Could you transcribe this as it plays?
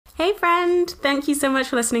Hey friend, thank you so much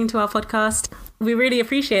for listening to our podcast. We really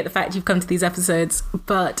appreciate the fact you've come to these episodes,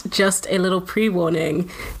 but just a little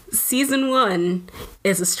pre-warning. Season 1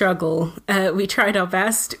 is a struggle. We tried our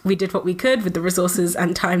best. We did what we could with the resources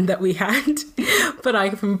and time that we had. But I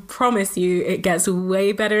can promise you it gets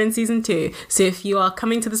way better in Season 2. So if you are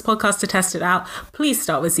coming to this podcast to test it out, please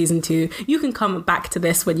start with Season 2. You can come back to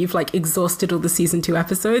this when you've exhausted all the Season 2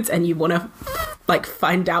 episodes and you want to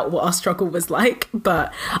find out what our struggle was like.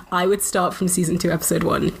 But I would start from Season 2, Episode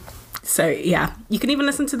 1. So yeah, you can even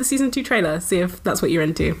listen to the Season 2 trailer, see if that's what you're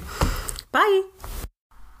into. Bye!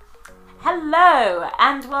 Hello,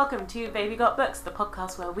 and welcome to Baby Got Books, the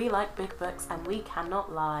podcast where we like big books and we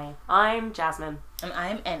cannot lie. I'm Jasmine. And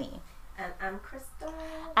I'm Annie. And I'm Crystal.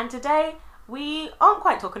 And today, we aren't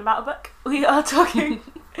quite talking about a book. We are talking,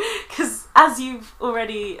 because as you've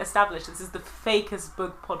already established, this is the fakest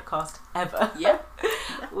book podcast ever. Yep.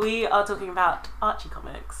 We are talking about Archie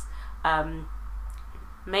comics.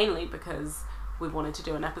 Mainly because we wanted to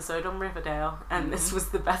do an episode on Riverdale, and this was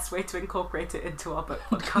the best way to incorporate it into our book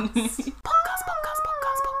podcast.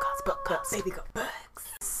 podcast. Baby Got Books.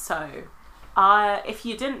 So, if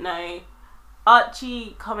you didn't know,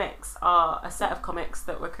 Archie comics are a set of comics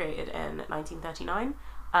that were created in 1939.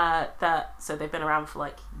 So they've been around for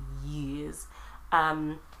years,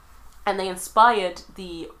 and they inspired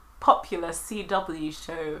the popular CW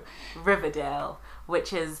show Riverdale,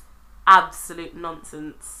 which is absolute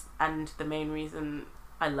nonsense and the main reason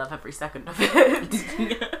I love every second of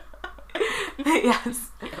it. Yes.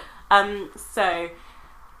 So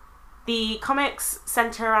the comics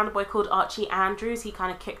centre around a boy called Archie Andrews. He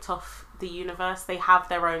kind of kicked off the universe. They have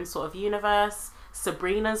their own sort of universe.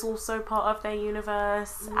 Sabrina's also part of their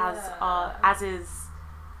universe, as is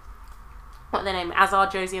what their name, as are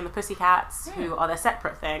Josie and the Pussycats, who are their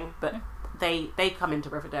separate thing, but they come into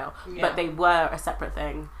Riverdale, but they were a separate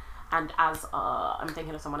thing. And as I'm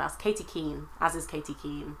thinking of someone else, Katie Keene, as is Katie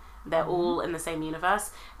Keene. They're all in the same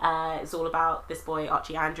universe. It's all about this boy,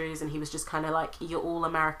 Archie Andrews, and he was just kind of your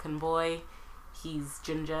all-American boy. He's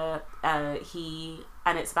ginger. And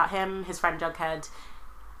it's about him, his friend Jughead,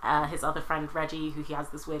 his other friend Reggie, who he has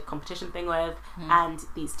this weird competition thing with, and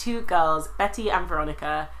these two girls, Betty and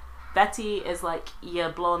Veronica. Betty is your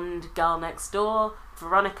blonde girl next door.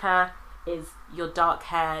 Veronica is your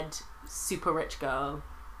dark-haired, super rich girl.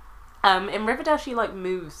 In Riverdale, she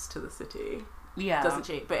moves to the city, doesn't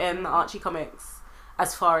she? But in the Archie comics,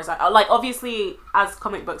 as far as obviously as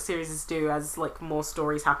comic book series do, as more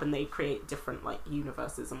stories happen, they create different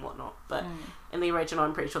universes and whatnot. But in the original,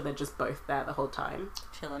 I'm pretty sure they're just both there the whole time,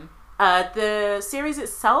 chilling. The series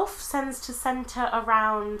itself tends to center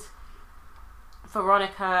around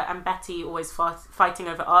Veronica and Betty always fighting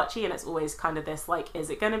over Archie, and it's always kind of this is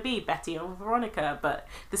it going to be Betty or Veronica? But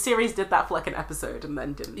the series did that for an episode and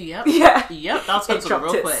then didn't. Yep. Yeah. Yep. That's it dropped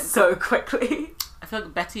real it quick. so quickly. I feel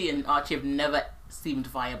like Betty and Archie have never seemed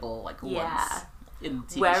viable once in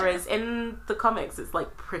TV Whereas show. in the comics, it's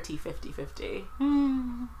pretty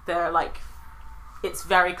 50-50. They're it's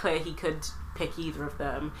very clear he could pick either of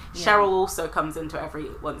them. Cheryl also comes into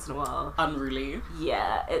every once in a while. Unruly.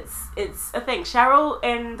 Yeah, it's a thing. Cheryl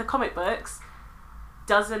in the comic books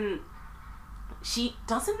I want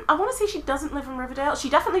to say she doesn't live in Riverdale.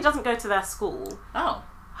 She definitely doesn't go to their school. Oh.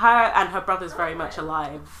 Her and her brother's very much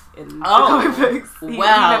alive in the comic books. He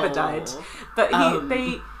never died. But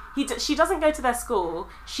she doesn't go to their school.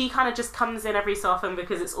 She kind of just comes in every so often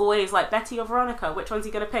because it's always Betty or Veronica. Which one's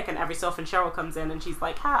he going to pick? And every so often Cheryl comes in and she's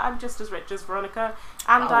I'm just as rich as Veronica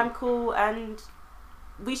and I'm cool and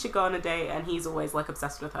we should go on a date. And he's always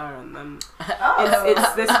obsessed with her. And then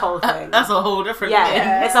it's this whole thing. That's a whole different thing.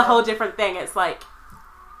 Yeah, it's a whole different thing. It's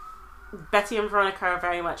Betty and Veronica are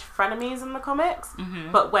very much frenemies in the comics,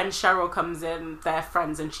 but when Cheryl comes in, they're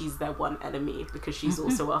friends and she's their one enemy because she's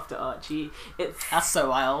also after Archie. That's so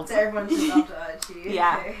wild. So everyone's just after Archie.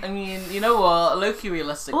 Yeah. I mean, you know what? Low-key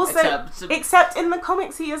realistic. Also, except in the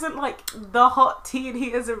comics, he isn't the hot teen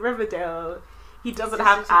he is in Riverdale. He doesn't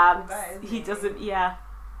have abs. He doesn't, yeah.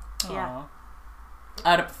 Yeah.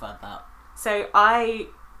 I'd have preferred that. So I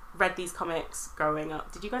read these comics growing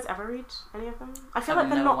up. Did you guys ever read any of them? I feel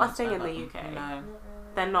they're not a thing in the UK. No.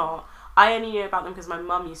 They're not. I only knew about them because my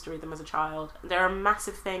mum used to read them as a child. They're a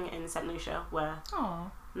massive thing in St. Lucia where...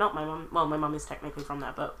 Not my mum. Well, my mum is technically from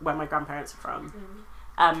there, but where my grandparents are from.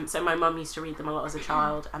 So my mum used to read them a lot as a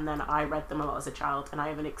child, and then I read them a lot as a child, and I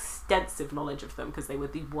have an extensive knowledge of them because they were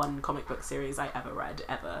the one comic book series I ever read,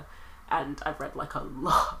 ever. And I've read a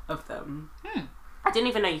lot of them. I didn't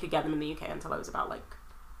even know you could get them in the UK until I was about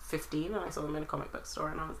 15 and I saw them in a comic book store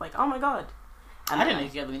and I was oh my god. And I didn't know you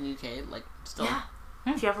could get them in the UK, still. Yeah.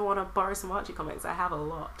 If you ever want to borrow some Archie comics, I have a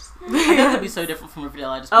lot. I guess it'd be so different from Riverdale.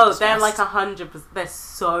 I just Oh, they're like 100%. They're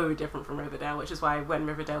so different from Riverdale, which is why when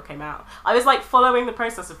Riverdale came out, I was like following the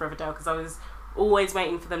process of Riverdale because I was always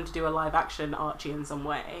waiting for them to do a live action Archie in some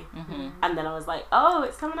way. Mm-hmm. And then I was like, oh,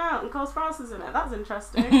 it's coming out and Cole Sprouse is in it. That's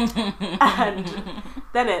interesting. And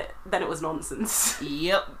then it was nonsense.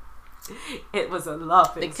 Yep. It was a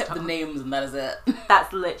laughing They kept stock. the names and that is it.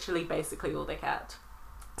 That's literally basically all they kept.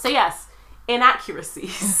 So yes,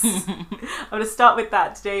 inaccuracies. I'm going to start with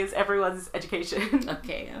that. Today is everyone's education.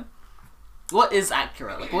 Okay. What is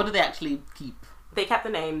accurate? Like, what do they actually keep? They kept the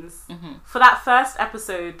names. Mm-hmm. For that first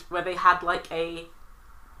episode where they had like a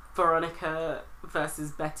Veronica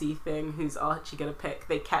versus Betty thing, who's Archie going to pick,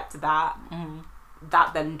 they kept that. Mm-hmm.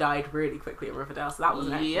 That then died really quickly in Riverdale, so that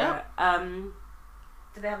wasn't Yep. accurate.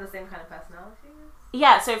 Do they have the same kind of personalities?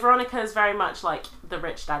 Yeah, so Veronica is very much like the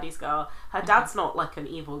rich daddy's girl. Her dad's not like an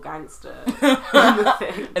evil gangster in the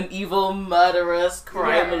thing. An evil, murderous,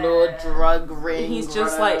 crime Yeah. lord, drug ring. He's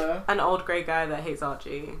just runner. like an old grey guy that hates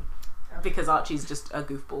Archie because Archie's just a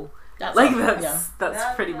goofball. That's Like all. that's Yeah.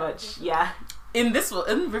 that's pretty much In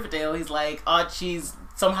Riverdale, he's like Archie's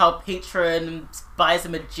somehow patron, buys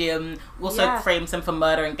him a gym, also Yeah. frames him for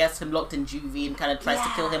murder and gets him locked in juvie and kind of tries to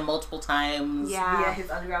Yeah. kill him multiple times. Yeah,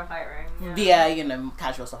 his underground fight ring. Yeah, you know,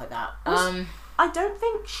 casual stuff like that. I don't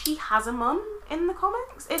think she has a mum in the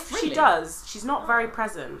comics. If she Really? does, she's not very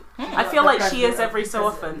present. Hmm. I feel The like she is president every of the so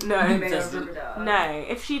often. prison. No, Mayor of Doesn't. Riverdale. no.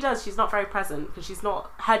 If she does, she's not very present because she's not.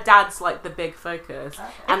 Her dad's like the big focus, Okay.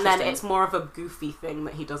 and then Interesting. it's more of a goofy thing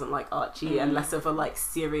that he doesn't like Archie, and less of a like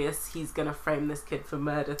serious he's gonna frame this kid for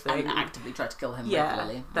murder thing. And actively try to kill him Yeah,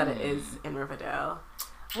 regularly. that it is in Riverdale.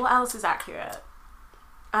 What else is accurate?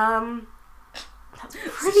 That's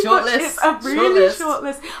pretty Short much list. it's a really Short short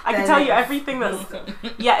list. I can Their tell you names. everything that's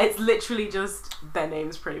yeah, it's literally just their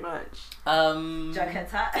names pretty much.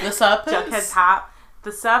 Jughead's hat. The serpents. Jughead's hat.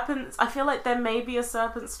 The serpents, I feel like there may be a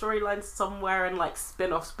serpent storyline somewhere in like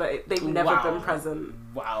spin-offs, but they've never Wow. been present.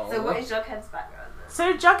 Wow. So what is Jughead's background then?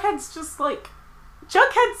 So Jughead's just like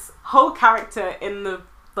Jughead's whole character in the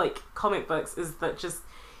like comic books is that just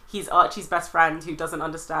he's Archie's best friend who doesn't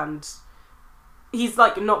understand. He's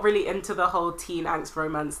like not really into the whole teen angst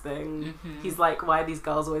romance thing. Mhm. He's like, why are these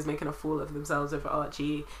girls always making a fool of themselves over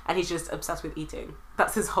Archie? And he's just obsessed with eating.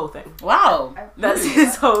 That's his whole thing. Wow. That's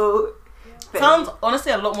his whole thing. Sounds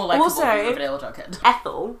honestly a lot more like Also- Riverdale Jughead.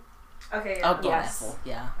 Ethel. Okay, Oh yeah. god, Yes. Ethel.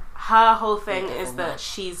 Yeah. Her whole thing Ethel, is yeah. that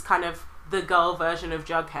she's kind of the girl version of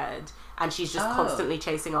Jughead, and she's just Oh. constantly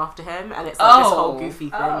chasing after him, and it's like this whole Oh. goofy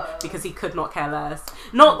thing Oh. because he could not care less.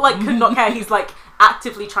 Not like could not care. He's like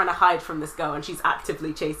actively trying to hide from this girl, and she's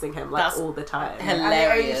actively chasing him like That's all the time. hilarious. And they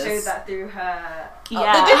only showed that through her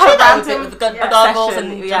Yeah, they did her show that a bit random with the yeah, gargoyles and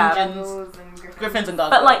obsession, yeah. dungeons. Bubbles and Griffins. Griffins and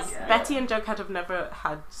gargoyles. But like Yeah. Betty and Jughead have never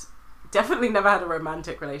had. Definitely never had a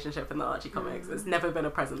romantic relationship in the Archie comics. It's never been a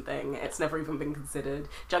present thing. It's never even been considered.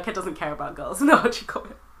 Jughead doesn't care about girls in the Archie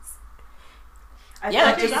comics. I Yeah, feel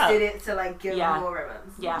like they they do just that. did it to like give Yeah. more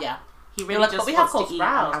romance. Yeah. Yeah. He You're really like, just but we have wants Cole to eat and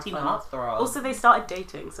Sprouse, have Tina fun. Heartthrob. Also, they started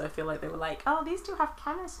dating, so I feel like they were like, oh, these two have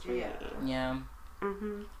chemistry. Yeah. yeah.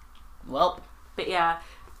 hmm Well, But yeah,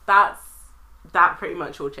 that pretty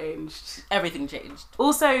much all changed. everything changed.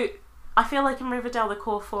 Also, I feel like in Riverdale, the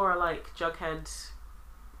core four are like Jughead,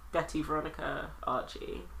 Betty, Veronica,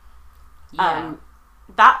 Archie. Yeah.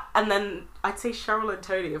 That, and then I'd say Cheryl and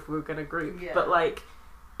Tony if we were going to group. Yeah. But like,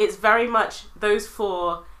 it's very much those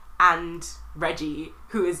four and Reggie,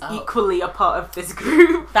 who is Oh. equally a part of this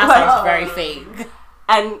group. that Like, sounds Oh. very fake.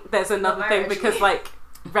 and there's another Not thing Reggie. because like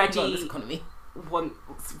Not in this Reggie economy.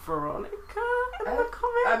 wants Veronica in the Uh,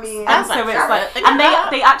 comics. I mean, and That's so it's accurate. like, They and do that.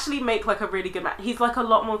 they actually make like a really good match. He's like a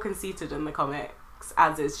lot more conceited in the comics,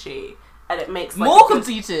 as is she, and it makes like, More a good-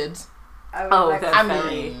 conceited. I would Oh, like they're to I very-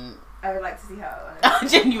 mean, I would like to see her.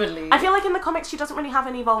 genuinely. I feel like in the comics she doesn't really have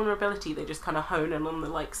any vulnerability. They just kind of hone in on the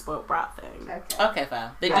like spoilt brat thing Okay. Okay,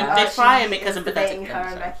 fair. They do. And They try Archie and make her is sympathetic. debating in her the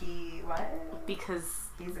and show. Becky Wyatt. because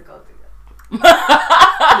He's a gold digger.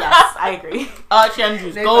 yes, I agree. Archie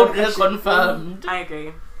Andrews, No gold competition. confirmed. I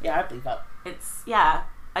agree. Yeah, I believe that. It's yeah.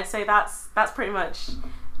 I'd say that's pretty much.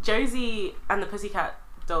 Josie and the Pussycat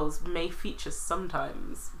Dolls may feature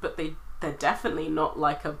sometimes, but they're definitely not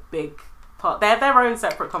like a big part. They're their own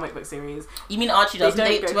separate comic book series. You mean Archie doesn't don't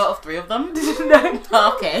date go 2 to- out of 3 of them?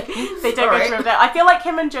 No. Okay. They don't go Alright. to Riverdale. I feel like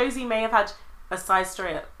him and Josie may have had a side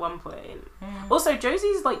story at one point. Mm. Also,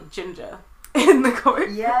 Josie's like ginger in the comic.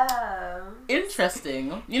 Yeah.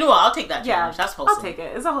 Interesting. You know what? I'll take that challenge. Yeah, That's wholesome. I'll take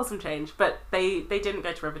it. It's a wholesome change, but they didn't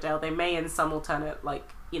go to Riverdale. They may in some alternate, like,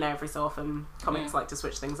 you know, every so often comics like to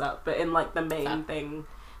switch things up, but in like the main Fair. thing,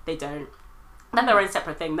 they don't. Then their own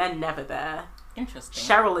separate thing. They're never there. Interesting.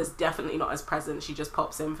 Cheryl is definitely not as present. She just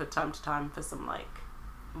pops in from time to time for some, like,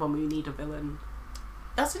 when we need a villain.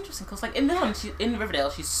 That's interesting because, like, in Riverdale,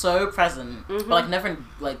 she's so present, but like never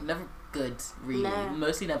good. Really, No.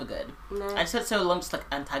 mostly never good. No. And she spent so long just like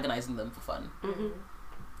antagonizing them for fun, Mm-hmm.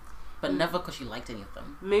 but never because she liked any of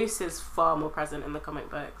them. Moose is far more present in the comic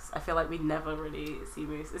books. I feel like we never really see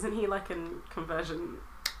Moose. Isn't he like in conversion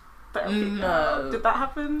therapy? No. Did that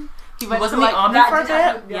happen? He Wasn't to, he army for a did bit?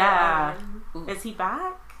 happen, Yeah. Ooh. Is he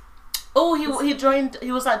back? Oh, he joined.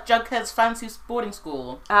 He was at Jughead's fancy boarding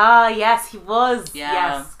school. Ah, yes, he was. Yeah.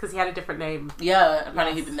 Yes, because he had a different name. Yeah, apparently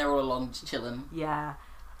Yes. he'd been there all along, just chilling. Yeah.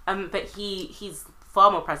 But he's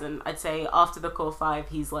far more present. I'd say after the Core 5,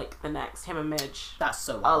 he's like the next. Him and Midge That's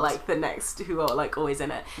so are wild. like the next who are like always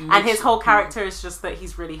in it. Midge- And his whole character is just that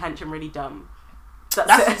he's really hench and really dumb.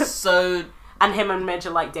 That's it. That's so And him and Midge are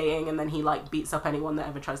like dating, and then he like beats up anyone that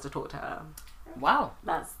ever tries to talk to her. wow.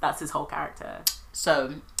 That's his whole character.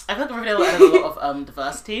 So I feel like Riverdale added a lot of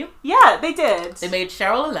diversity. Yeah, they did. They made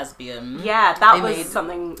Cheryl a lesbian. Yeah, that They was made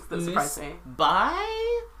something that Moose surprised me.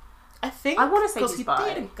 bi. I think I wanna say because he's he bi.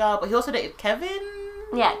 dated a girl, but he also dated Kevin.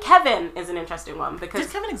 Yeah, Kevin is an interesting one because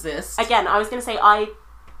Does Kevin exist? again, I was gonna say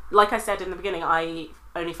like I said in the beginning, I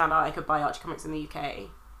only found out I could buy Archie comics in the UK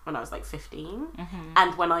when I was like 15,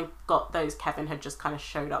 and when I got those, Kevin had just kind of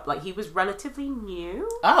showed up. Like he was relatively new.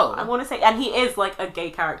 Oh, I want to say, and he is like a gay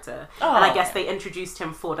character, Oh, and I guess okay. they introduced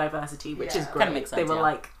him for diversity, which Yeah. is Kinda great. makes They sense, were yeah.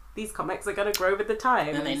 like, these comics are gonna grow with the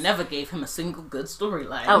time. and they never gave him a single good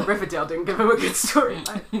storyline. Oh, Riverdale didn't give him a good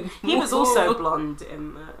storyline. He was also blonde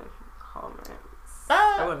in the comics.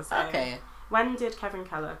 I want to say. Okay. When did Kevin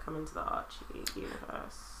Keller come into the Archie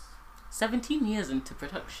universe? 17 years into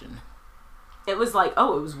production. It was like, it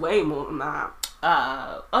was way more than that.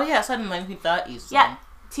 Oh yeah, it started in the 1930s. Yeah,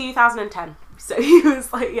 2010. So he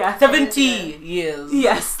was like, yeah. 70 years.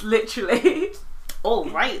 Yes, literally. All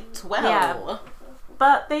right. Well, Yeah.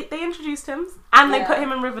 But they introduced him, and they Yeah. put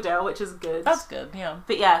him in Riverdale, which is good. that's good. Yeah.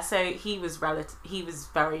 But yeah, so he was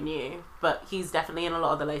very new, but he's definitely in a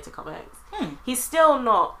lot of the later comics. He's still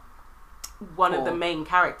not one of the Cool. main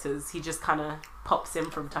characters. He just kind of pops in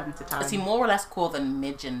from time to time. Is he more or less cool than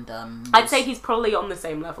Midge and I'd say he's probably on the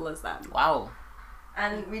same level as them. Wow.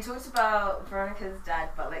 And we talked about Veronica's dad,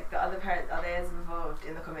 but like the other parents, are they as involved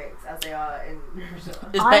in the comics as they are in Riverdale?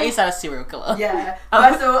 Is I- Betty's a serial killer? Yeah.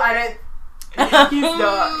 First of all, I don't. He's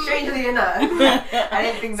not. Strangely enough, I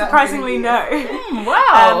didn't think that. Surprisingly, no.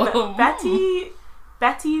 Wow.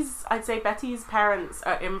 Betty's, I'd say Betty's parents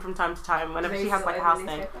are in from time to time whenever she has like a house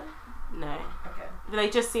thing. No. Okay. They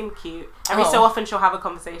just seem cute. Every Oh. so often she'll have a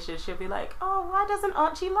conversation. She'll be like, "Oh, why doesn't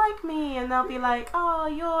Archie like me?" And they'll be like, "Oh,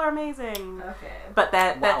 you're amazing." Okay. But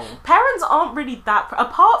their Wow. parents aren't really that.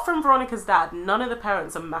 Apart from Veronica's dad, none of the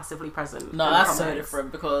parents are massively present. No, in the that's so comics.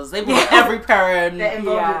 different because they brought every parent. They're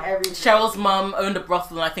involved Yeah. in everything. Cheryl's mum owned a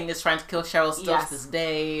brothel and I think is trying to kill Cheryl still Yes. to this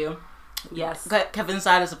day. Yes. Kevin's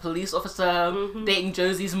dad is a police officer, Mhm. dating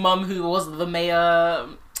Josie's mum who was the mayor.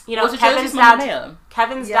 You know, was it Kevin's Josie's mum the dad. mayor?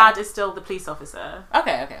 Kevin's Yeah. dad is still the police officer.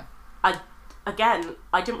 Okay, okay. Again,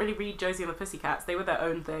 I didn't really read Josie and the Pussycats. They were their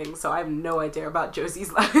own thing, so I have no idea about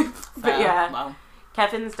Josie's life. But Fair. yeah, Wow.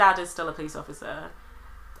 Kevin's dad is still a police officer.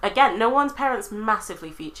 Again, no one's parents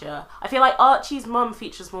massively feature. I feel like Archie's mum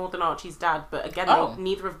features more than Archie's dad, but again, Oh.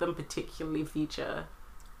 neither of them particularly feature.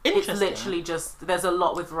 Interesting. It's literally just, there's a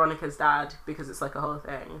lot with Veronica's dad because it's like a whole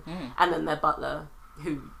thing. And then their butler,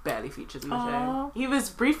 who barely features in the Aw. show. He was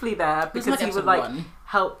briefly there Wasn't because like he would episode like one.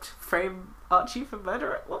 helped frame Archie for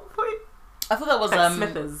murder at one point. I thought that was Like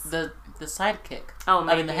Smithers. the sidekick. Oh,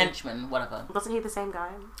 I mean the maybe. henchman, whatever. Wasn't he the same guy?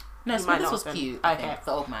 No, He might Smithers not was have been. cute. I Okay. think,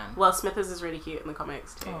 the old man. Well, Smithers is really cute in the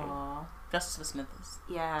comics too. Aww. Justice for Smithers.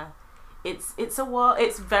 Yeah, it's it's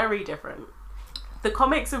very different. The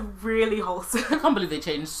comics are really wholesome. I can't believe they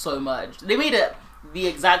changed so much. They made it the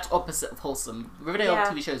exact opposite of wholesome. Riverdale Yeah.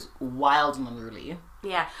 TV show is wild and unruly.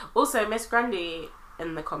 Yeah. Also, Miss Grundy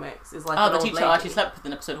in the comics is like Oh, an the old teacher lady. Archie slept with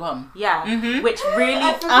in episode 1. Yeah, Mhm. which really.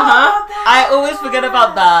 I forgot Uh-huh. about that. I always forget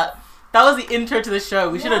about that. That was the intro to the show.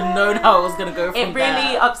 We should have known how it was going to go from It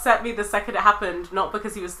really there. upset me the second it happened, not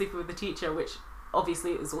because he was sleeping with the teacher, which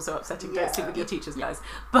obviously is also upsetting. Yeah. Don't sleep with your teachers, guys.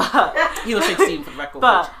 But He was 16 for the record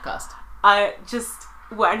But- podcast. I just,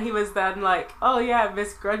 when he was then like, "Oh yeah,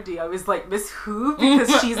 Miss Grundy," I was like, "Miss who?"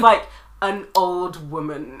 Because she's like an old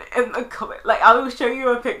woman in the comic. Like, I will show you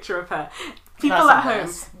a picture of her. People That's at home,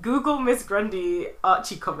 nice. Google Miss Grundy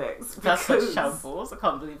Archie comics That's such because shambles. I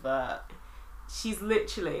can't believe that. she's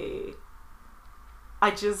literally.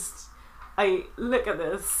 I look at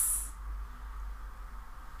this.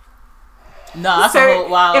 No, that's So a whole,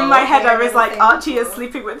 wow. in my head, I was Yeah, like, thank Archie you. is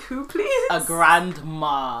sleeping with who, please? A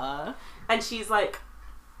grandma. And she's like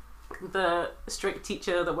the strict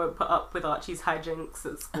teacher that won't put up with Archie's hijinks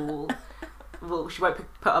at school. Well, she won't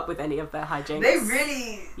put up with any of their hijinks. They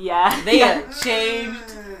really... Yeah. They have changed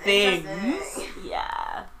things. Interesting.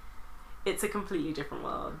 Yeah. It's a completely different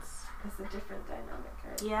world. It's a different dynamic,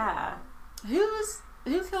 right? Yeah.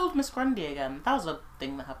 Who killed Miss Grundy again? That was a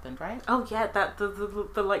thing that happened, right? Oh yeah, that the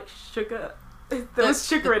like sugar. There was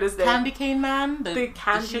sugar in his name. Candy cane man. The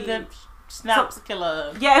candy sugar snaps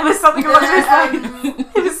killer. Yeah, it was something along those lines.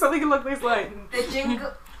 It was something along those lines.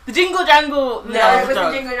 The jingle jangle. No, it was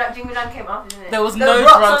the jingle jangle. Jingle jangle came after, didn't it? There was The no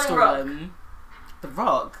Rock's drugs on to Rock. them. The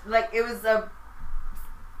Rock. Like it was a.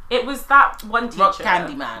 It was that one teacher. Rock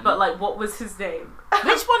Candy Man. But like, what was his name?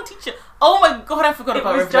 Which one teacher? Oh my god, I forgot It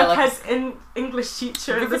about was Riverdale. Jughead's English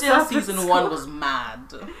teacher. in the Riverdale South season School. 1 was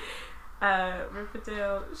mad.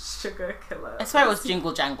 Riverdale Sugar Killer. I swear it was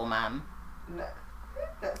Jingle Jangle Man. No.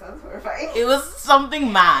 That sounds horrifying. It was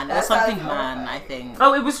something man. It was That something sounds man, I horrifying. think.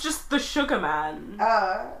 Oh, it was just the Sugar Man.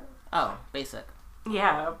 Oh, basic.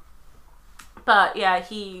 Yeah. But yeah,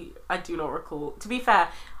 I do not recall. To be fair,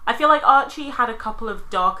 I feel like Archie had a couple of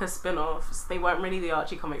darker spin-offs. They weren't really the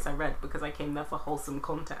Archie comics I read because I came there for wholesome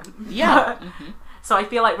content. Yeah. So I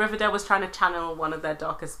feel like Riverdale was trying to channel one of their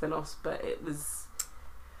darker spin-offs, but it was...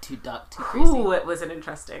 Too dark, too crazy. Ooh, it was an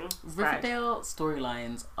interesting ride. Riverdale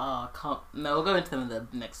storylines are... No, we'll go into them in the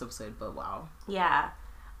next episode, but wow. Yeah.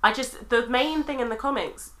 The main thing in the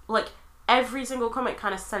comics, like, every single comic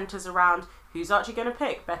kind of centers around who's Archie going to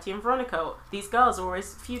pick? Betty and Veronica. These girls are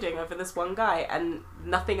always feuding over this one guy, and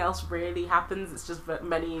nothing else really happens. It's just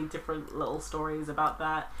many different little stories about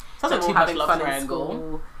that. Sounds like Them too all much having love fun in triangle.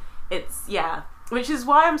 school. It's, yeah. Which is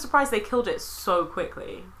why I'm surprised they killed it so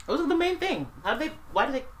quickly. It was the main thing. Why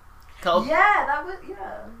did they kill? Yeah, that was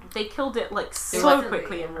They killed it, like, so like-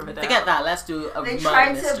 quickly in Riverdale. Forget that, let's do a They murder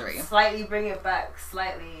tried mystery. to slightly bring it back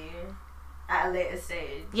slightly at a later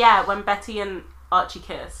stage. Yeah, when Betty and Archie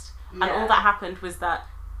kissed. Yeah. And all that happened was that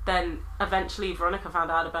then eventually Veronica found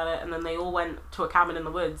out about it, and then they all went to a cabin in the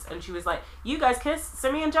woods, and she was like, you guys kiss, so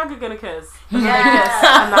me and Jug are gonna kiss. And Yeah. they kissed,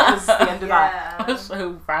 and that was the end of that. That was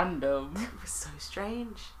so random. It was so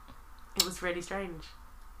strange. It was really strange.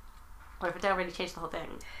 Riverdale really changed the whole thing.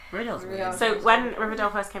 Riverdale's weird. Riverdale- So when Riverdale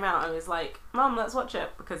first came out, I was like, Mum, let's watch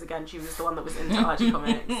it, because again, she was the one that was into Archie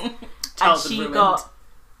comics. And Childhood she ruined. got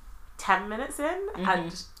 10 minutes in, Mhm.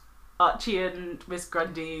 and Archie and Miss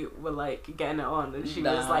Grundy were like getting it on, and she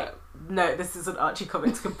was Nah. like, "No, this isn't Archie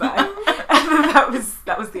comics. Goodbye." And then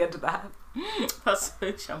that was the end of that. That's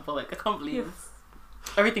so shambolic. I can't believe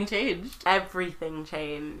everything changed. Everything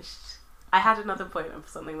changed. I had another point of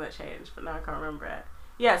something that changed, but now I can't remember it.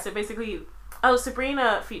 Yeah, so basically,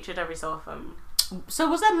 Sabrina featured every so often. So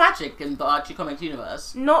was there magic in the Archie comics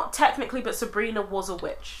universe? Not technically, but Sabrina was a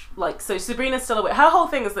witch. Like, so Sabrina's still a witch. Her whole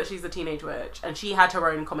thing is that she's a teenage witch, and she had her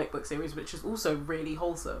own comic book series, which is also really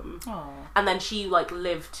wholesome. Oh. And then she, like,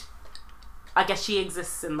 lived... I guess she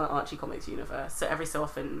exists in the Archie comics universe, so every so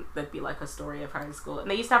often there'd be, like, a story of her in school.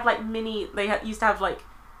 And they used to have, like, used to have, like,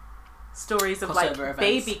 stories of, like, Crossover events.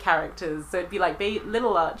 baby characters. So it'd be, like,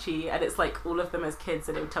 little Archie, and it's, like, all of them as kids,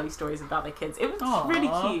 and it would tell you stories about their kids. It was Aw, really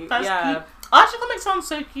cute. that's yeah. cute. Archie comics sound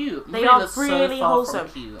so cute. They are so really far wholesome.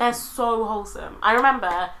 from cute. They're so wholesome. I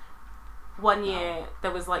remember one year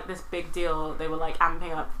there was like this big deal. They were like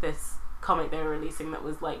amping up this comic they were releasing that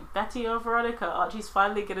was like Betty or Veronica. Archie's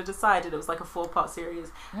finally gonna decide, and it was like a 4-part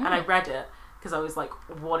series. And I read it because I was like,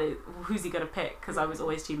 who's he gonna pick? Because I was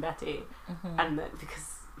always Team Betty, and then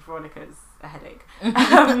because Veronica's a headache.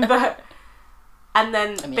 And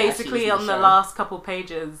then I mean, basically actually, it was on the the show. last couple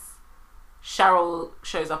pages, Cheryl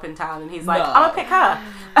shows up in town, and he's like, No. I'm gonna pick her.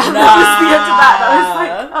 And that was the end of that.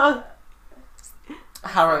 And I was like, oh.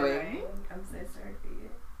 Harrowing. I'm so sorry for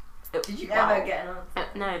you. Did you Wow. ever get an answer?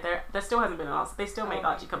 No, there still hasn't been an answer. They still make Oh.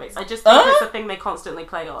 Archie comics. I just think it's a thing they constantly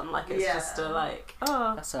play on. Like, it's Yeah. just a, like,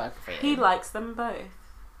 oh, That's so aggravating. he likes them both.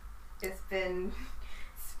 It's been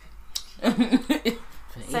For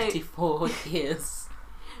So- 84 years.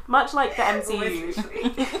 Much like the always MCU.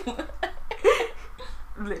 literally.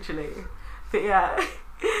 Literally. But yeah,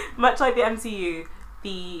 much like the MCU,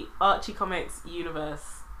 the Archie comics universe,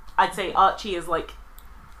 I'd say Archie is like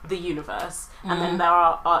the universe, and then there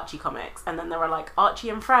are Archie comics, and then there are like Archie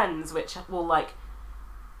and Friends, which will like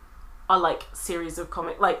are like series of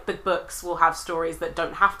comic, like the books will have stories that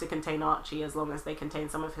don't have to contain Archie as long as they contain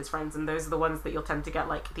some of his friends, and those are the ones that you'll tend to get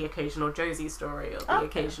like the occasional Josie story or the Okay.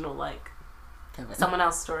 occasional like Kevin. someone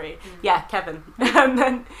else's story. Yeah, Kevin.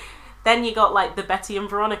 And then you got like the Betty and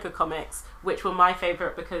Veronica comics, which were my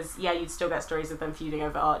favourite because yeah, you'd still get stories of them feuding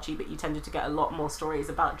over Archie, but you tended to get a lot more stories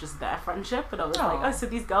about just their friendship. And I was like, Aw. oh, so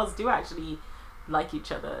these girls do actually like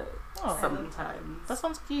each other Oh, sometimes. that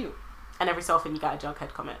sounds cute. And every so often you get a Jughead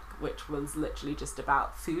comic, which was literally just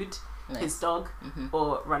about food, his dog,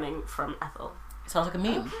 or running from Ethel. Sounds like a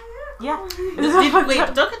meme. Okay, Yeah. Wait,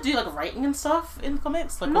 did Jughead do like writing and stuff in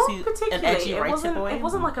comics? Like, Not was he particularly. an edgy It writer wasn't, boy? it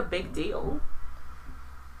wasn't like a big deal.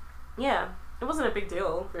 Yeah. It wasn't a big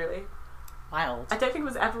deal, really. Wild. I don't think it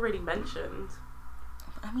was ever really mentioned.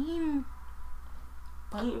 I mean,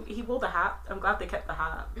 He wore the hat. I'm glad they kept the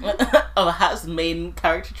hat. oh, the hat's the main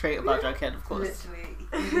character trait about Jughead, of course. literally,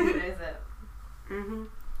 who knows it? Hmm.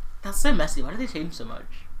 That's so messy. Why did they change so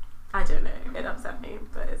much? I don't know. It upset me,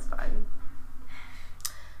 but it's fine.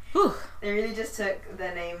 Whew. They really just took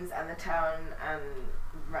their names and the town and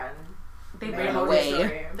ran. They Made really a whole away.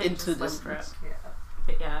 story. They Into just the went for it. distance. Yeah.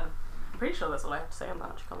 But yeah, I'm pretty sure that's all I have to say on the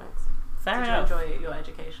Archie comics. Fair Did enough. you enjoy your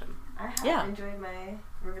education? I have Yeah. enjoyed my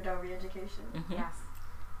Riverdale re-education. Mhm. Yes.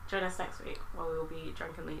 Join us next week where we will be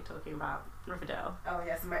drunkenly talking about Riverdale. Oh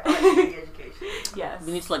yes, my Archie re-education. Yes.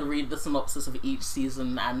 We need to like read the synopsis of each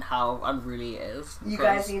season and how unruly it is. You because-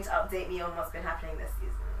 guys need to update me on what's been happening this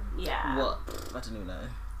season. Yeah. What? I don't even know.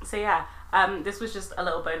 So yeah, this was just a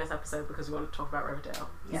little bonus episode because we wanted to talk about Riverdale.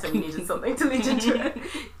 Yeah. So we needed something to lead into it.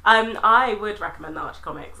 I would recommend the Archie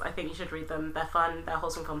comics. I think you should read them. They're fun, they're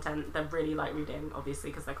wholesome content, they're really light reading, obviously,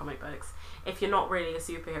 because they're comic books. If you're not really a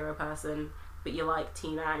superhero person, but you like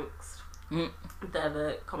teen angst, they're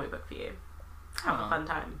the comic book for you. Have a Aw. fun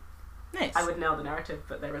time. Nice. I would nail the narrative,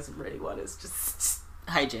 but there isn't really one. It's just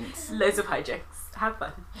Hijinks. loads of hijinks. Have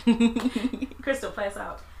fun. Crystal, play us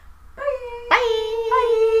out. Bye. Bye.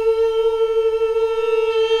 Bye.